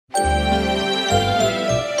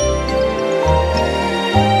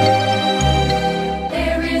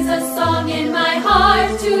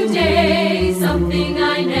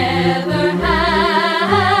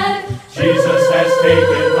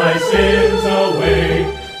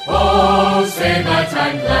away. Oh, say that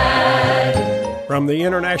I'm glad. From the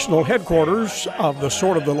international headquarters of the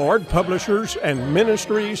Sword of the Lord Publishers and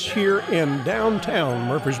Ministries here in downtown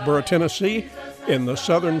Murfreesboro, Tennessee, in the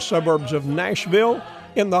southern suburbs of Nashville,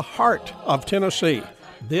 in the heart of Tennessee.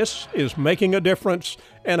 This is Making a Difference,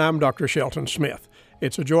 and I'm Dr. Shelton Smith.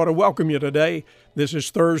 It's a joy to welcome you today. This is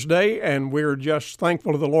Thursday, and we're just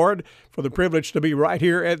thankful to the Lord for the privilege to be right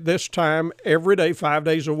here at this time every day, 5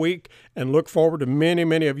 days a week, and look forward to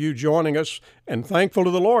many of you joining us, and thankful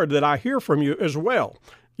to the Lord that I hear from you as well.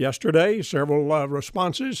 Yesterday, several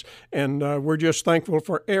responses, and we're just thankful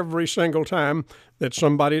for every single time that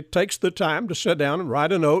somebody takes the time to sit down and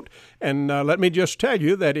write a note. And let me just tell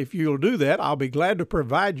you that if you'll do that, I'll be glad to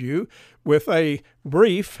provide you with a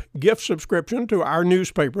brief gift subscription to our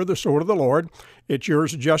newspaper, The Sword of the Lord. It's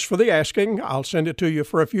yours just for the asking. I'll send it to you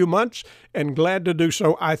for a few months, and glad to do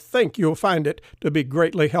so. I think you'll find it to be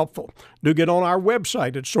greatly helpful. Do get on our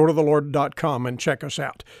website at swordoftheLord.com and check us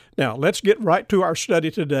out. Now, let's get right to our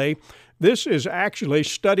study today. This is actually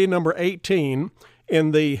study number 18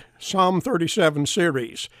 in the Psalm 37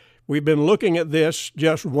 series. We've been looking at this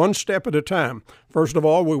just one step at a time. First of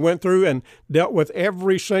all, we went through and dealt with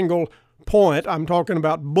every single point. I'm talking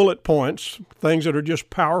about bullet points, things that are just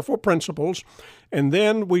powerful principles. And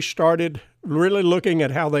then we started really looking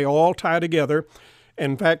at how they all tie together.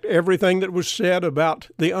 In fact, everything that was said about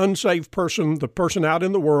the unsaved person, the person out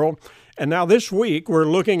in the world. And now this week, we're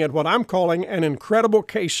looking at what I'm calling an incredible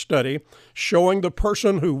case study showing the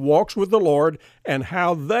person who walks with the Lord and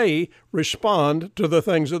how they respond to the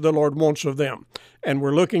things that the Lord wants of them. And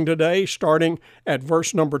we're looking today, starting at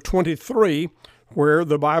verse number 23, where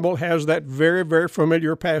the Bible has that very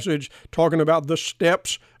familiar passage talking about the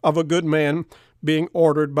steps of a good man being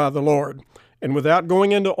ordered by the Lord. And without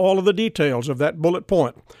going into all of the details of that bullet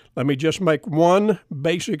point, let me just make one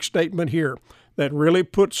basic statement here that really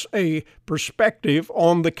puts a perspective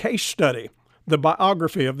on the case study, the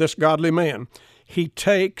biography of this godly man. He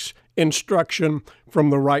takes instruction from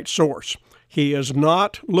the right source. He is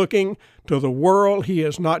not looking to the world. He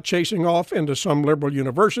is not chasing off into some liberal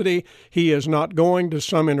university. He is not going to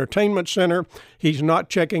some entertainment center. He's not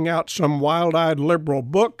checking out some wild-eyed liberal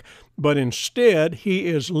book, but instead he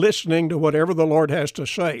is listening to whatever the Lord has to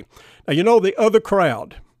say. Now, you know, the other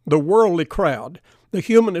crowd, the worldly crowd, the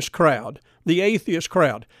humanist crowd, the atheist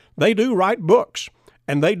crowd, they do write books,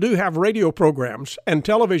 and they do have radio programs and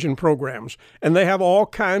television programs, and they have all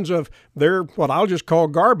kinds of their, what I'll just call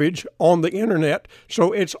garbage on the internet,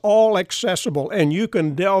 so it's all accessible, and you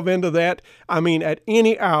can delve into that, at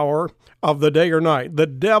any hour of the day or night. The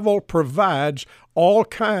devil provides all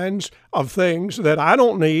kinds of things that I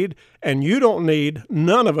don't need, and you don't need,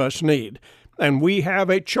 none of us need, and we have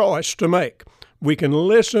a choice to make. We can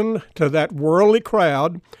listen to that worldly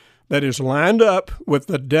crowd that is lined up with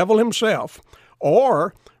the devil himself,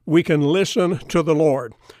 or we can listen to the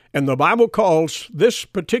Lord. And the Bible calls this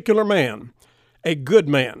particular man a good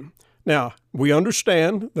man. Now, we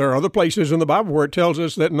understand there are other places in the Bible where it tells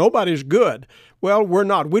us that nobody's good. Well, we're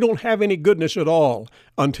not. We don't have any goodness at all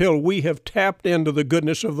until we have tapped into the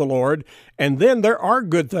goodness of the Lord. And then there are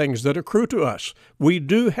good things that accrue to us. We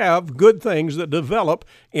do have good things that develop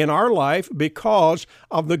in our life because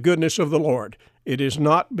of the goodness of the Lord. It is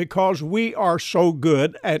not because we are so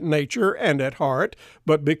good at nature and at heart,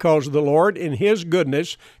 but because the Lord in His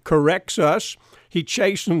goodness corrects us. He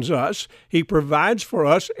chastens us. He provides for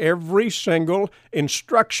us every single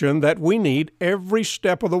instruction that we need every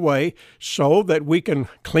step of the way so that we can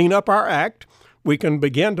clean up our act. We can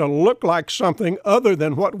begin to look like something other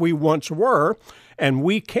than what we once were, and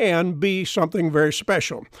we can be something very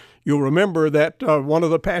special. You'll remember that one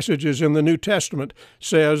of the passages in the New Testament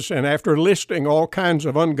says, and after listing all kinds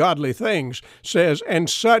of ungodly things, says, and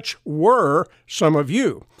such were some of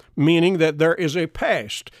you, meaning that there is a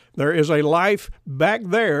past. There is a life back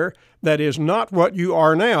there that is not what you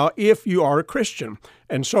are now if you are a Christian.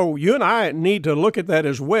 And so you and I need to look at that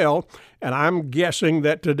as well. And I'm guessing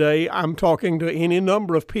that today I'm talking to any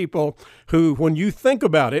number of people who, when you think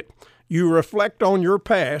about it, you reflect on your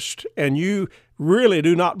past and you really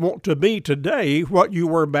do not want to be today what you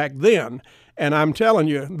were back then. And I'm telling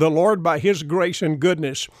you, the Lord, by His grace and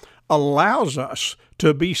goodness, allows us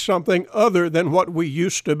to be something other than what we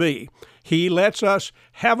used to be. He lets us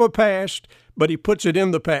have a past, but He puts it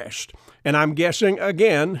in the past. And I'm guessing,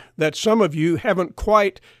 again, that some of you haven't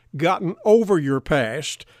quite gotten over your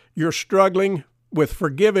past. You're struggling with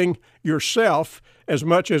forgiving yourself as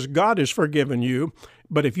much as God has forgiven you.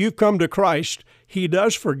 But if you've come to Christ, He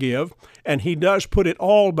does forgive, and He does put it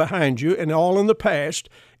all behind you and all in the past.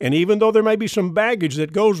 And even though there may be some baggage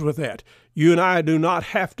that goes with that, you and I do not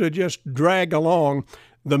have to just drag along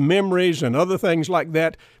the memories and other things like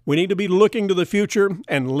that. We need to be looking to the future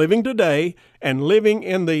and living today and living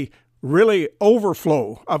in the really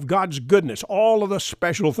overflow of God's goodness, all of the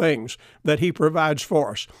special things that He provides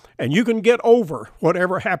for us. And you can get over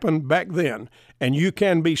whatever happened back then, and you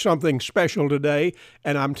can be something special today.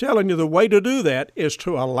 And I'm telling you, the way to do that is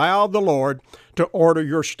to allow the Lord to order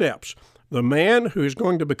your steps. The man who is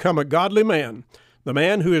going to become a godly man, the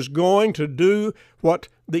man who is going to do what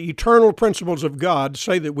the eternal principles of God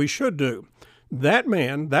say that we should do, that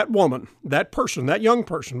man, that woman, that person, that young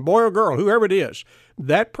person, boy or girl, whoever it is,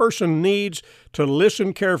 that person needs to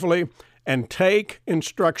listen carefully and take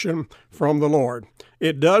instruction from the Lord.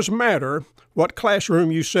 It does matter what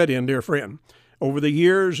classroom you sit in, dear friend. Over the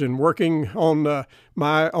years in working on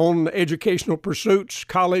my own educational pursuits,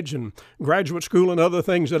 college and graduate school and other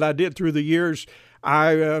things that I did through the years,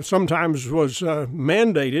 I sometimes was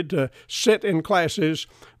mandated to sit in classes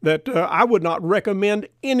that I would not recommend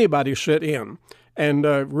anybody sit in. And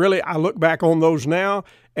really, I look back on those now,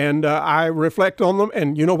 and I reflect on them,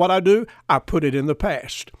 and you know what I do? I put it in the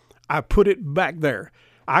past. I put it back there.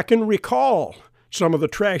 I can recall some of the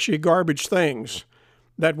trashy garbage things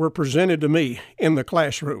that were presented to me in the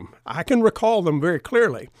classroom. I can recall them very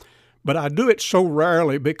clearly, but I do it so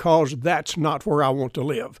rarely because that's not where I want to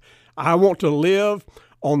live. I want to live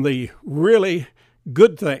on the really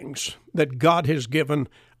good things that God has given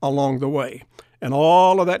along the way. And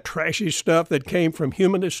all of that trashy stuff that came from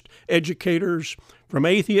humanist educators, from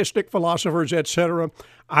atheistic philosophers, etc.,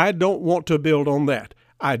 I don't want to build on that.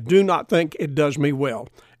 I do not think it does me well.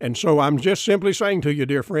 And so I'm just simply saying to you,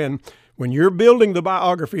 dear friend, when you're building the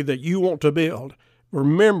biography that you want to build,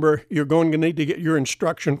 remember you're going to need to get your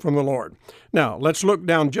instruction from the Lord. Now, let's look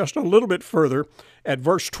down just a little bit further at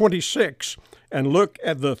verse 26 and look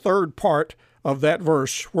at the third part of that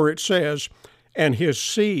verse where it says, "And his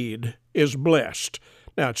seed is blessed."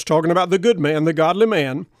 Now, it's talking about the good man, the godly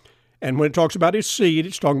man. And when it talks about his seed,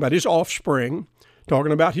 it's talking about his offspring,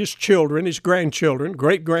 talking about his children, his grandchildren,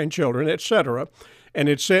 great-grandchildren, etc. And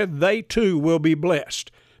it said they too will be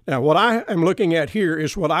blessed. Now, what I am looking at here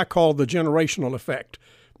is what I call the generational effect.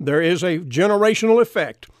 There is a generational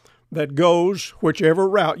effect that goes whichever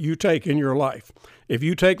route you take in your life. If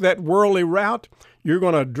you take that worldly route, you're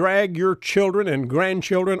going to drag your children and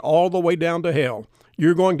grandchildren all the way down to hell.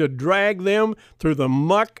 You're going to drag them through the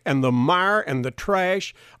muck and the mire and the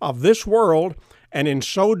trash of this world, and in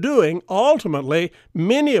so doing, ultimately,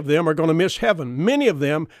 many of them are going to miss heaven. Many of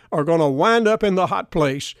them are going to wind up in the hot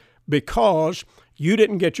place because you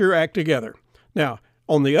didn't get your act together. Now,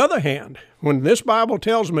 on the other hand, when this Bible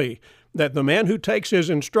tells me that the man who takes his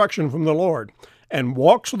instruction from the Lord and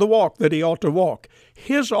walks the walk that he ought to walk,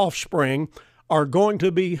 his offspring are going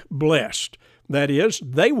to be blessed. That is,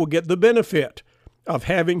 they will get the benefit of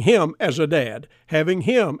having him as a dad, having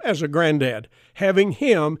him as a granddad, having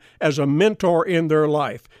him as a mentor in their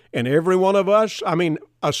life. And every one of us,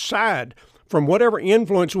 aside from whatever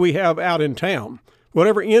influence we have out in town,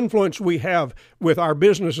 whatever influence we have with our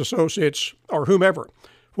business associates or whomever,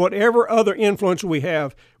 whatever other influence we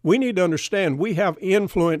have, we need to understand we have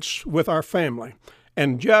influence with our family.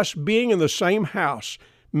 And just being in the same house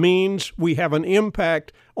means we have an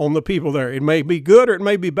impact on the people there. It may be good or it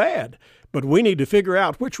may be bad, but we need to figure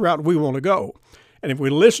out which route we want to go. And if we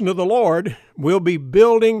listen to the Lord, we'll be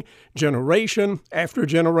building generation after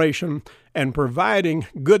generation and providing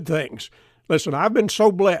good things. Listen, I've been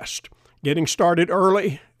so blessed getting started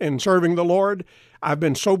early and serving the Lord. I've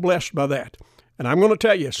been so blessed by that. And I'm going to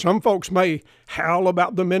tell you, some folks may howl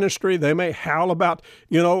about the ministry. They may howl about,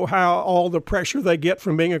 how all the pressure they get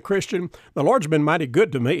from being a Christian. The Lord's been mighty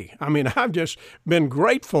good to me. I've just been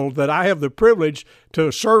grateful that I have the privilege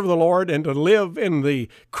to serve the Lord and to live in the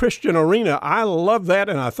Christian arena. I love that,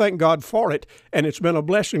 and I thank God for it. And it's been a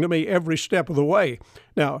blessing to me every step of the way.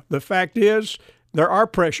 Now, the fact is, there are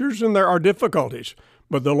pressures and there are difficulties,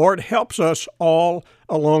 but the Lord helps us all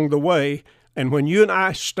along the way. And when you and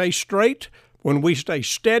I stay straight, when we stay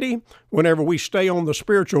steady, whenever we stay on the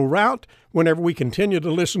spiritual route, whenever we continue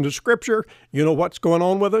to listen to Scripture, you know what's going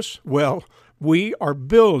on with us? Well, we are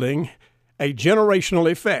building a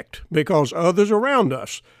generational effect because others around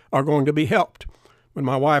us are going to be helped. When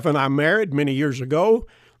my wife and I married many years ago,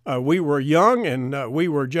 We were young and we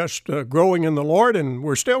were just growing in the Lord, and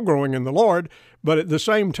we're still growing in the Lord. But at the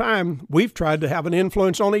same time, we've tried to have an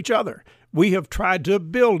influence on each other. We have tried to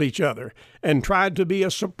build each other and tried to be a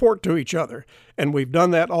support to each other. And we've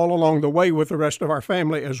done that all along the way with the rest of our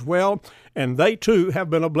family as well. And they too have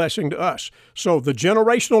been a blessing to us. So the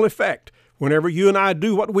generational effect, whenever you and I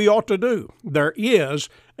do what we ought to do, there is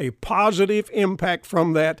a positive impact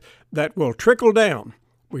from that will trickle down.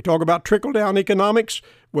 We talk about trickle-down economics.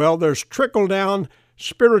 Well, there's trickle-down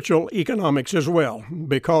spiritual economics as well,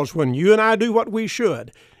 because when you and I do what we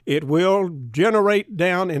should, it will generate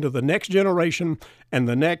down into the next generation and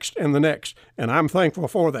the next and the next, and I'm thankful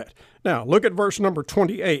for that. Now, look at verse number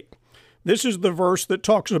 28. This is the verse that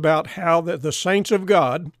talks about how the saints of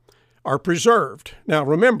God are preserved. Now,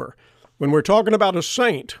 remember, when we're talking about a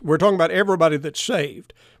saint, we're talking about everybody that's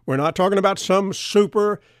saved. We're not talking about some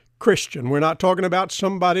super Christian. We're not talking about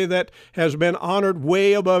somebody that has been honored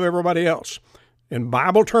way above everybody else. In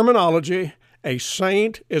Bible terminology, a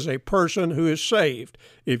saint is a person who is saved.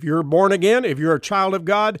 If you're born again, if you're a child of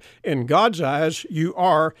God, in God's eyes, you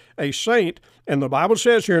are a saint. And the Bible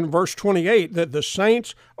says here in verse 28 that the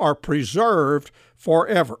saints are preserved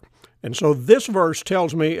forever. And so this verse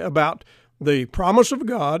tells me about the promise of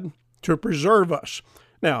God to preserve us.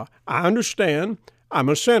 Now, I understand I'm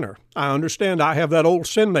a sinner. I understand I have that old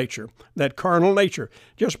sin nature, that carnal nature.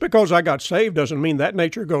 Just because I got saved doesn't mean that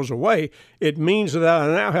nature goes away. It means that I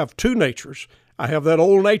now have two natures. I have that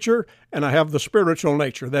old nature and I have the spiritual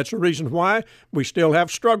nature. That's the reason why we still have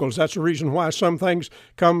struggles. That's the reason why some things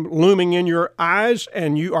come looming in your eyes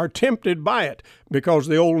and you are tempted by it, because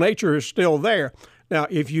the old nature is still there. Now,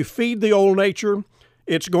 if you feed the old nature,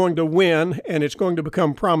 it's going to win and it's going to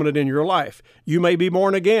become prominent in your life. You may be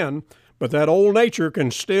born again, but that old nature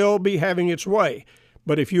can still be having its way.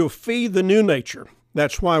 But if you feed the new nature,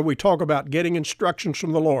 that's why we talk about getting instructions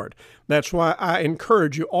from the Lord. That's why I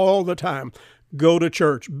encourage you all the time. Go to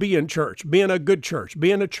church, be in a good church,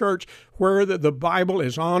 be in a church where the Bible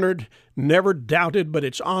is honored, never doubted, but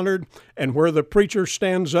it's honored, and where the preacher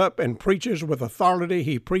stands up and preaches with authority.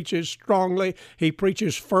 He preaches strongly, he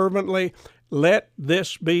preaches fervently. Let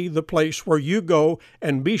this be the place where you go,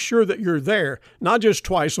 and be sure that you're there, not just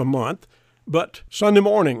twice a month, but Sunday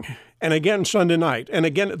morning, and again Sunday night, and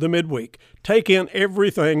again at the midweek. Take in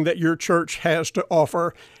everything that your church has to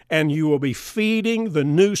offer, and you will be feeding the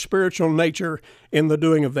new spiritual nature in the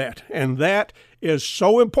doing of that. And that is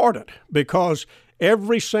so important, because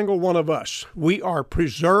every single one of us, we are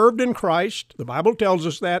preserved in Christ. The Bible tells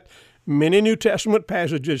us that. Many New Testament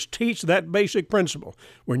passages teach that basic principle.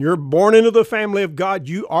 When you're born into the family of God,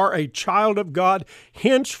 you are a child of God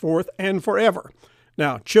henceforth and forever.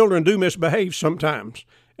 Now, children do misbehave sometimes,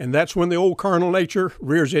 and that's when the old carnal nature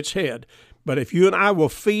rears its head. But if you and I will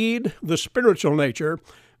feed the spiritual nature,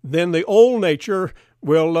 then the old nature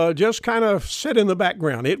will just kind of sit in the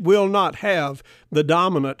background. It will not have the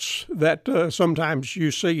dominance that sometimes you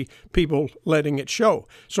see people letting it show.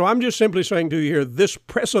 So I'm just simply saying to you here, this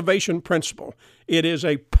preservation principle, it is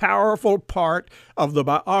a powerful part of the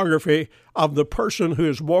biography of the person who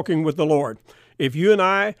is walking with the Lord. If you and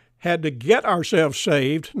I had to get ourselves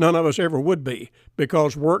saved, none of us ever would be,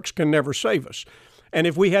 because works can never save us. And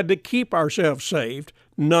if we had to keep ourselves saved,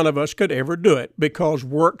 none of us could ever do it, because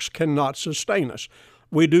works cannot sustain us.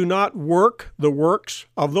 We do not work the works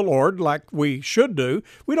of the Lord like we should do.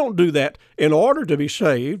 We don't do that in order to be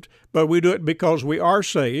saved, but we do it because we are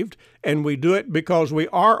saved, and we do it because we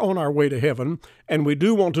are on our way to heaven, and we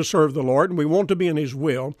do want to serve the Lord, and we want to be in His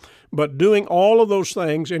will. But doing all of those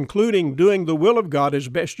things, including doing the will of God as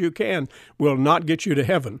best you can, will not get you to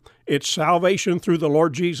heaven. It's salvation through the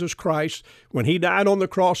Lord Jesus Christ. When He died on the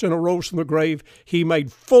cross and arose from the grave, He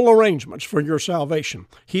made full arrangements for your salvation.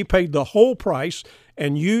 He paid the whole price,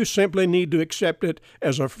 and you simply need to accept it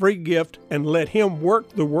as a free gift and let Him work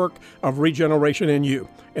the work of regeneration in you.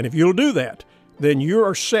 And if you'll do that, then you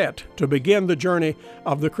are set to begin the journey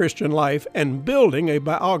of the Christian life and building a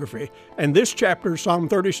biography. And this chapter, Psalm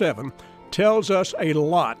 37, tells us a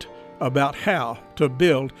lot about how to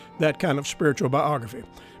build that kind of spiritual biography.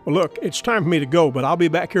 Well, look, it's time for me to go, but I'll be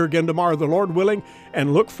back here again tomorrow, the Lord willing,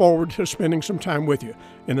 and look forward to spending some time with you.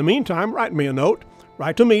 In the meantime, write me a note.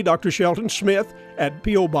 Write to me, Dr. Shelton Smith, at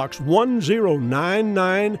P.O. Box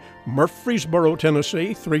 1099, Murfreesboro,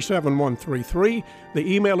 Tennessee, 37133.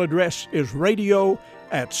 The email address is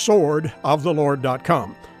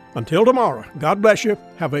radio@swordoftheLord.com. Until tomorrow, God bless you,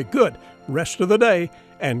 have a good rest of the day,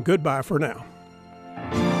 and goodbye for now.